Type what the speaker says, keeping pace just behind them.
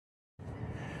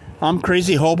I'm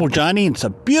Crazy Hobo Johnny. It's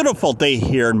a beautiful day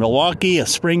here in Milwaukee, a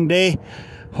spring day.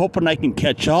 Hoping I can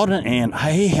catch out, and I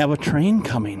have a train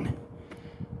coming.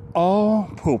 Oh,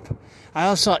 poop. I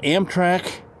also saw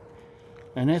Amtrak,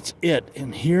 and that's it.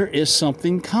 And here is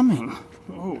something coming.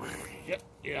 Oh,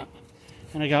 yeah.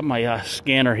 And I got my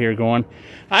scanner here going.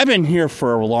 I've been here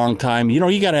for a long time. You know,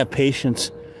 you got to have patience.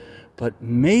 But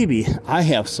maybe I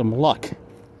have some luck.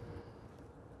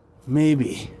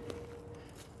 Maybe.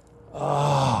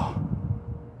 Oh,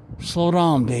 slow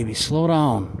down, baby, slow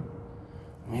down.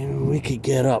 Maybe we could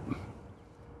get up.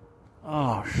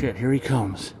 Oh, shit, here he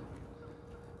comes.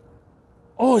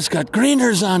 Oh, it's got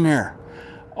greeners on there.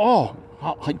 Oh,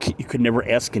 you could never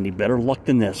ask any better luck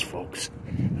than this, folks.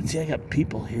 Let's see, I got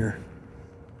people here.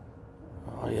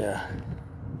 Oh, yeah.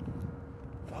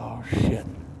 Oh, shit.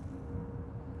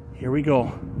 Here we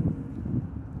go.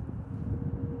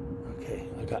 Okay,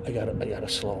 I gotta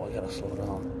slow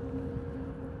down.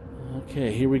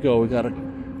 Okay, here we go. We got a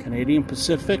Canadian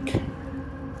Pacific.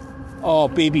 Oh,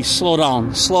 baby, slow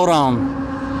down. Slow down.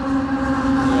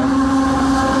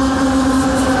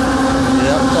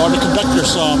 Yep. Oh, the conductor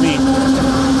saw me.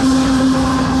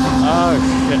 Oh,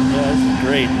 shit. Yeah, this is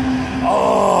great.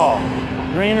 Oh,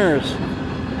 Rainers.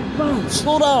 Come on,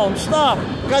 slow down. Stop.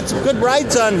 Got some good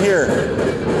rides on here.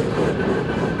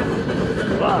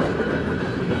 Wow.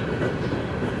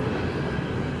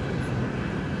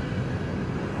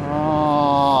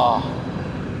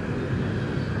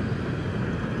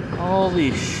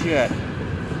 Holy shit.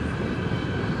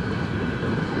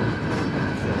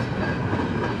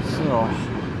 So,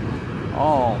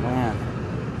 oh man.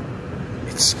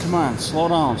 Come on, slow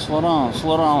down.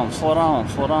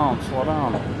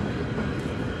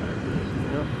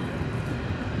 Yep.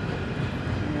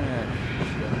 Yeah,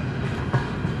 shit.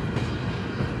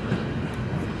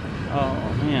 Oh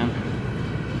man.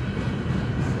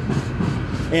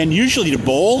 And usually the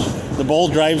bull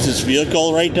drives his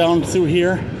vehicle right down through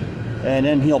here. And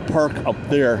then he'll park up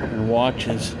there and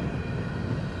watches.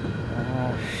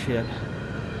 Oh, shit.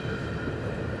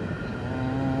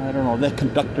 I don't know. That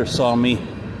conductor saw me.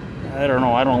 I don't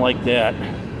know. I don't like that.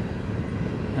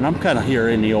 And I'm kind of here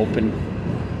in the open.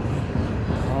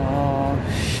 Oh,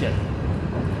 shit.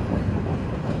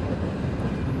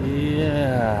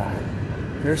 Yeah.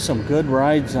 There's some good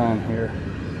rides on here.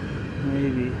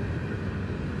 Maybe.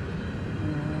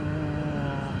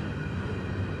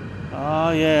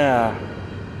 Oh yeah,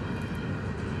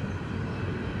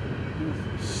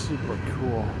 super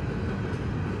cool.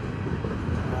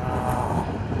 Wow.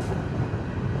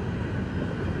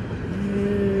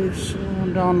 Yeah,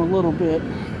 slowing down a little bit.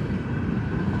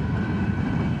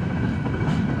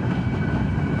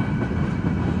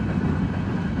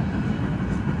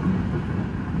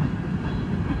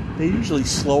 They usually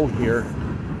slow here.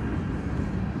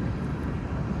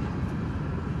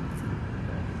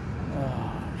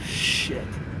 Shit.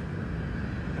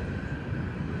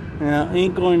 Yeah,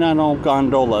 ain't going on all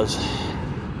gondolas.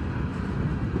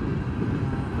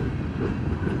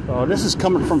 Oh, this is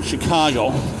coming from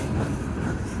Chicago.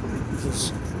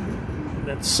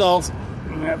 That's south,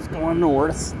 and that's going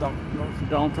north,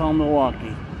 downtown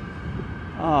Milwaukee.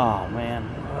 Oh, man.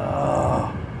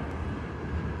 Oh.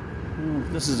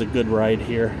 This is a good ride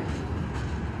here.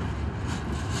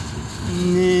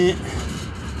 Nah.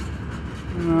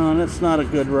 No, that's not a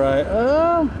good ride.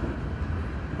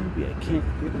 Maybe I can't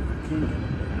get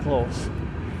close.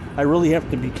 I really have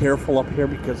to be careful up here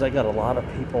because I got a lot of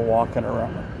people walking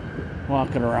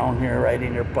around here,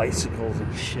 riding their bicycles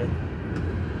and shit.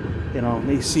 You know,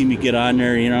 they see me get on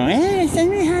there, you know, hey, send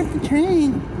me off the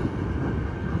train.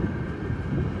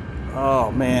 Oh,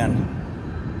 man.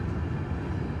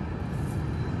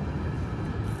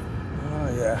 Oh,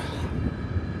 yeah.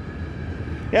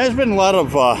 Yeah, there's been a lot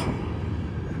of,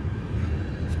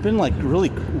 been like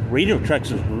really, radio tracks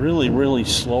is really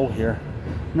slow here.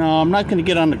 No, I'm not going to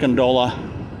get on the gondola.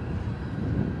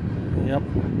 Yep.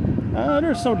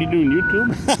 There's somebody doing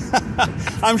YouTube.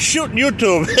 I'm shooting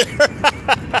YouTube.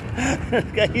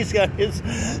 He's got he's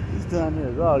down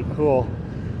here. Oh, cool.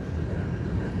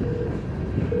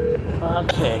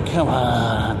 Okay, come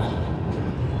on.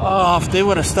 Oh, if they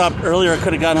would have stopped earlier, I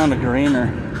could have gotten on the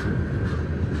grainer.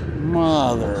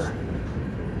 Mother.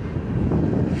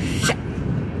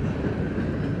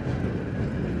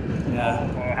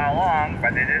 For how long,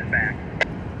 but it is back.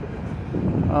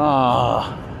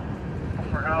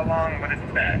 For how long, but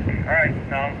it's back. Alright,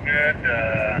 sounds good.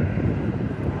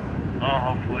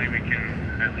 Hopefully we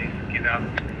can at least get up.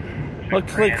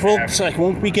 Looks like, folks, I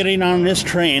won't be getting on this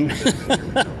train.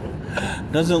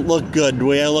 Doesn't look good the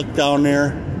way I look down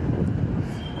there.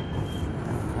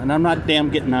 And I'm not damn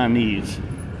getting on these.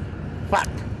 Fuck.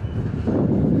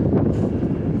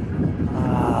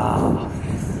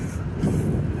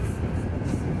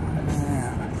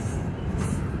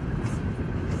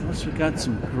 Unless we got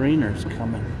some grainers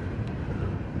coming.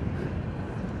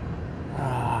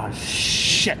 Ah,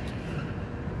 shit.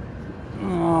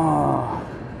 Oh.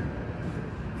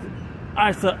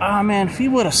 I thought, oh man, if he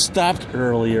would have stopped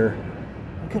earlier,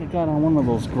 I could have got on one of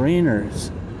those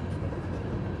grainers.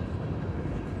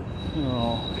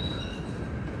 Oh.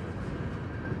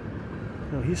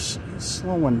 So he's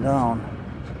slowing down.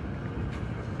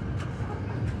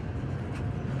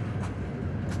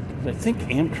 I think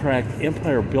Amtrak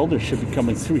Empire Builder should be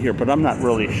coming through here, but I'm not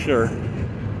really sure.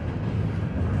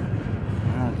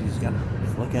 Oh, he's got to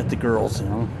look at the girls, you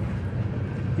know.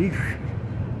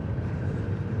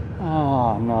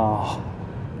 Oh no.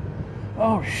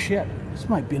 Oh shit. This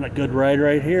might be a good ride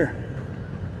right here.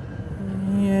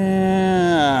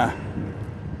 Yeah.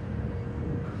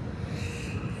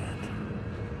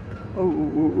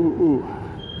 Ooh.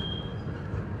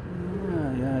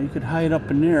 Yeah, you could hide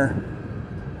up in there.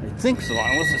 I think so,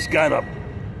 unless it's got a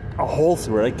hole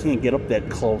through it. I can't get up that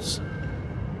close.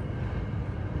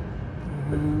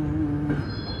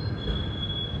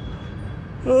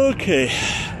 Okay.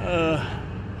 Oh,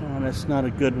 that's not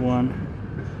a good one.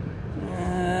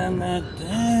 And that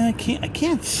I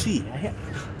can't see. Okay.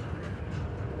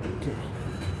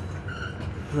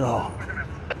 So,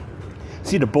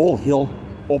 see the bull? He'll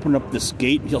open up this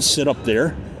gate. He'll sit up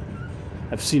there.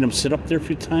 I've seen him sit up there a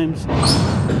few times.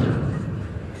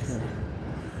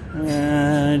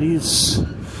 And these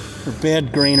are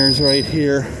bad grainers right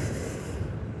here.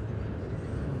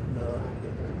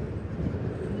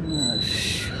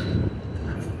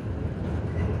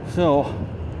 So,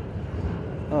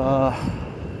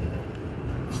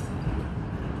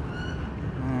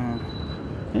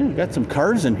 yeah, we got some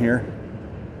cars in here.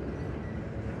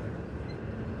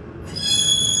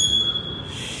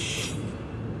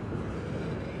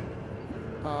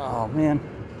 Oh man,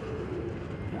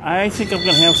 I think I'm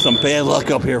gonna have some bad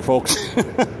luck up here, folks.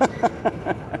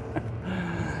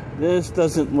 This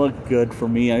doesn't look good for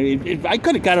me. I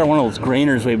could have got on one of those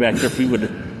grainers way back there if we would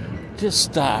have just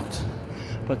stopped.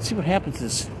 But see what happens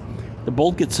is the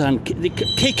bolt gets on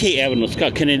KK Avenue. It's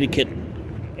got Connecticut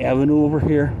Avenue over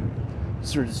here. This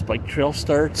is where this bike trail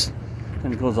starts,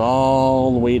 and it goes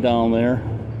all the way down there.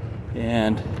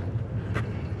 And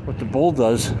what the bull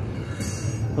does,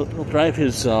 he'll drive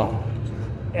his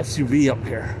SUV up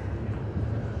here,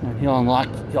 and he'll unlock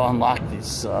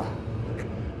these.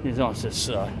 You know, it's this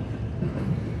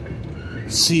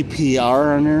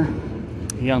CPR on there.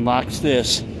 He unlocks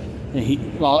this.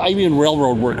 And well, even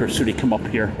railroad workers should come up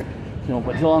here, you know.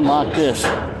 But he'll unlock this,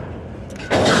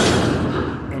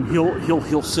 and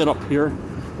he'll sit up here,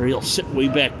 or he'll sit way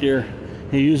back there.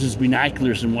 He uses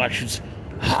binoculars and watches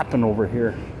hopping over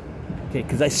here. Okay,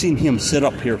 because I've seen him sit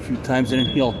up here a few times, and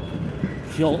he'll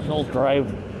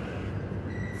drive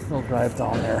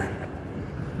down there.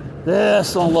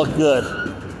 This don't look good.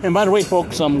 And by the way,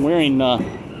 folks, I'm wearing there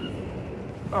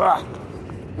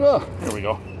we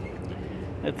go.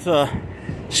 It's a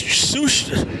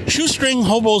shoestring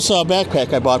hobo's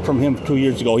backpack I bought from him 2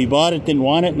 years ago. He bought it, didn't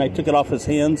want it, and I took it off his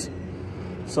hands.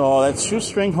 So that's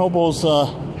shoestring hobo's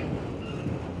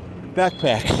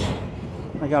backpack.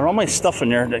 I got all my stuff in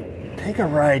there to take a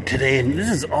ride today, and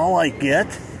this is all I get.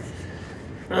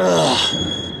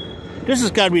 This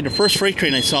has got to be the first freight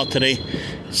train I saw today.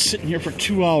 Sitting here for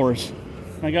 2 hours.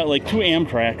 I got like 2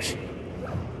 Amtraks.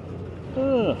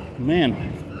 Oh man,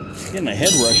 getting a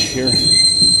head rush here.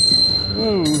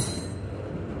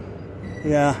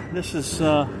 Yeah, this is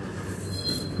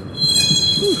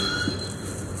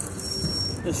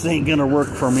this ain't gonna work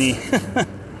for me.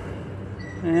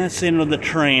 That's the end of the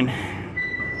train.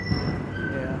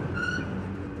 Yeah,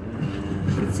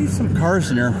 you can see some cars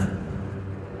in there.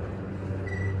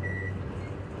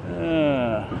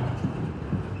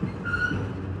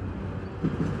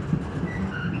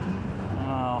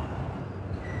 Wow.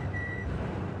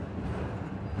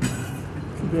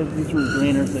 These were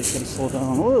grainers, they could slow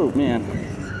down. Whoa, man.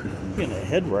 Getting a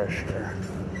head rush here.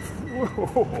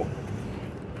 Whoa.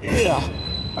 Yeah.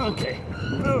 Okay.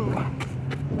 Ooh.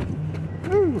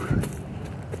 Ooh.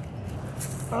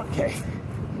 Okay.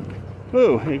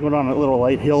 Ooh, you go down a little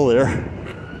light hill there.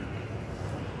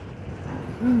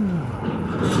 Oh,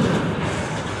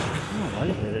 I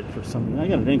hit it for something. I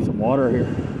gotta drink some water here.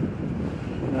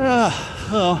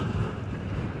 Oh.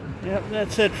 Yep,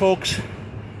 that's it, folks.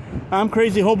 I'm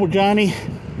Crazy Hobo Johnny.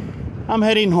 I'm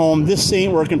heading home. This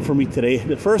ain't working for me today.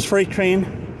 The first freight train,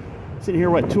 sitting here,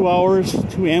 what, 2 hours? 2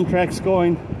 Amtraks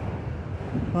going.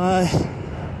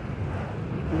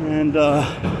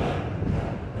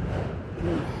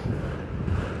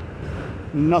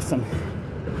 Nothing.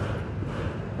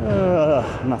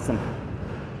 Nothing.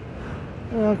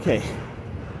 Okay.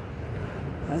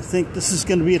 I think this is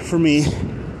going to be it for me.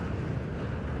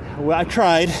 Well, I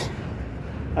tried.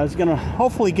 I was going to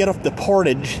hopefully get up to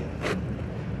Portage,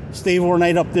 stay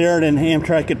overnight up there, and then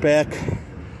Amtrak it back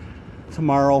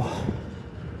tomorrow.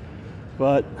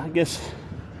 But I guess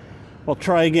I'll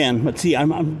try again. But see,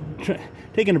 I'm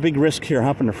taking a big risk here,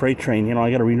 hopping the freight train. You know,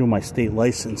 I got to renew my state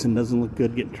license, and it doesn't look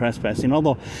good getting trespassing.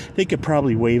 Although they could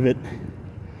probably waive it.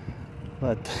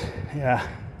 But yeah,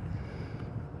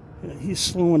 he's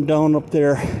slowing down up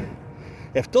there.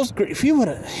 If you would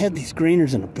have had these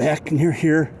grainers in the back near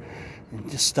here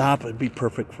and just stop, it'd be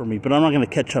perfect for me. But I'm not going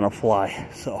to catch on a fly.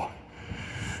 So,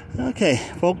 okay,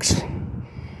 folks,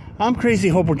 I'm Crazy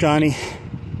Hobo Johnny.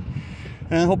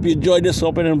 And I hope you enjoyed this.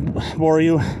 Hope I didn't bore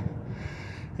you.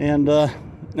 And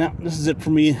now this is it for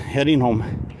me heading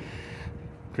home.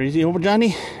 Crazy Hobo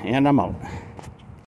Johnny, and I'm out.